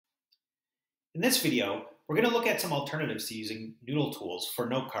In this video, we're going to look at some alternatives to using Noodle tools for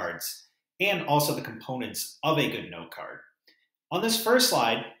note cards and also the components of a good note card. On this first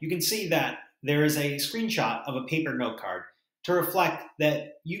slide, you can see that there is a screenshot of a paper note card to reflect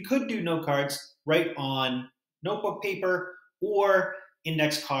that you could do note cards right on notebook paper or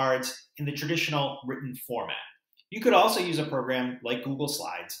index cards in the traditional written format. You could also use a program like Google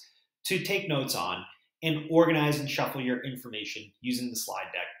Slides to take notes on and organize and shuffle your information using the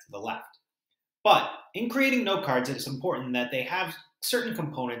slide deck to the left. But in creating note cards, it is important that they have certain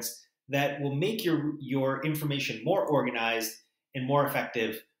components that will make your information more organized and more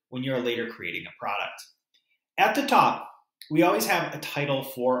effective when you're later creating a product. At the top, we always have a title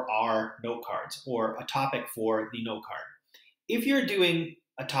for our note cards or a topic for the note card. If you're doing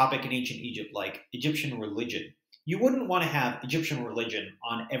a topic in ancient Egypt like Egyptian religion, you wouldn't want to have Egyptian religion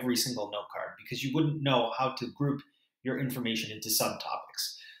on every single note card because you wouldn't know how to group your information into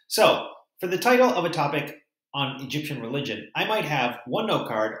subtopics. So, for the title of a topic on Egyptian religion, I might have one note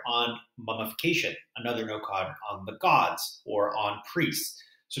card on mummification, another note card on the gods or on priests.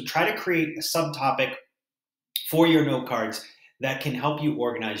 So try to create a subtopic for your note cards that can help you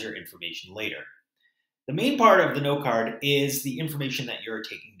organize your information later. The main part of the note card is the information that you're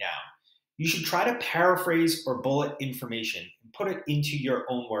taking down. You should try to paraphrase or bullet information and put it into your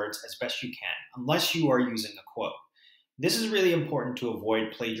own words as best you can, unless you are using a quote. This is really important to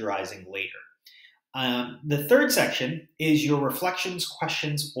avoid plagiarizing later. The third section is your reflections,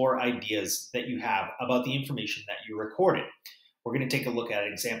 questions, or ideas that you have about the information that you recorded. We're going to take a look at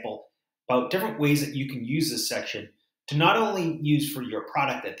an example about different ways that you can use this section to not only use for your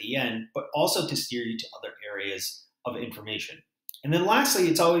product at the end, but also to steer you to other areas of information. And then lastly,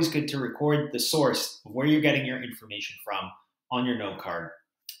 it's always good to record the source of where you're getting your information from on your note card.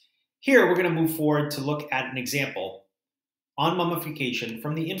 Here, we're going to move forward to look at an example on mummification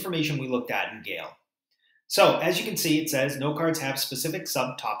from the information we looked at in Gale. So as you can see, it says note cards have specific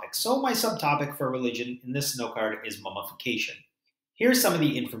subtopics. So my subtopic for religion in this note card is mummification. Here's some of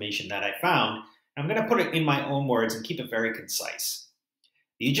the information that I found. I'm going to put it in my own words and keep it very concise.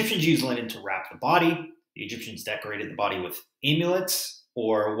 The Egyptians used linen to wrap the body. The Egyptians decorated the body with amulets,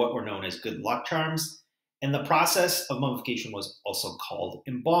 or what were known as good luck charms. And the process of mummification was also called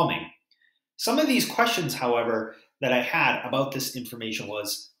embalming. Some of these questions, however, that I had about this information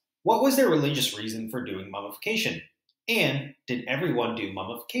was, what was their religious reason for doing mummification? And did everyone do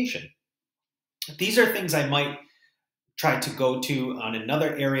mummification? These are things I might try to go to on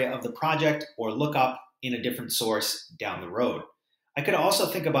another area of the project or look up in a different source down the road. I could also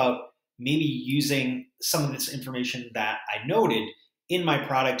think about maybe using some of this information that I noted in my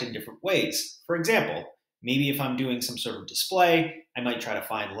product in different ways. For example, maybe if I'm doing some sort of display, I might try to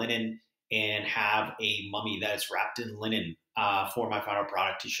find linen and have a mummy that is wrapped in linen for my final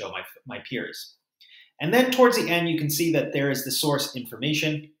product to show my peers. And then towards the end, you can see that there is the source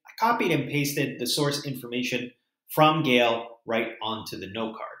information. I copied and pasted the source information from Gale right onto the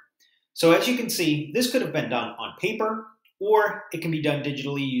note card. So as you can see, this could have been done on paper, or it can be done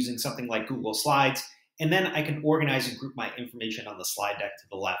digitally using something like Google Slides, and then I can organize and group my information on the slide deck to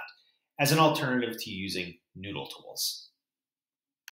the left as an alternative to using Noodle tools.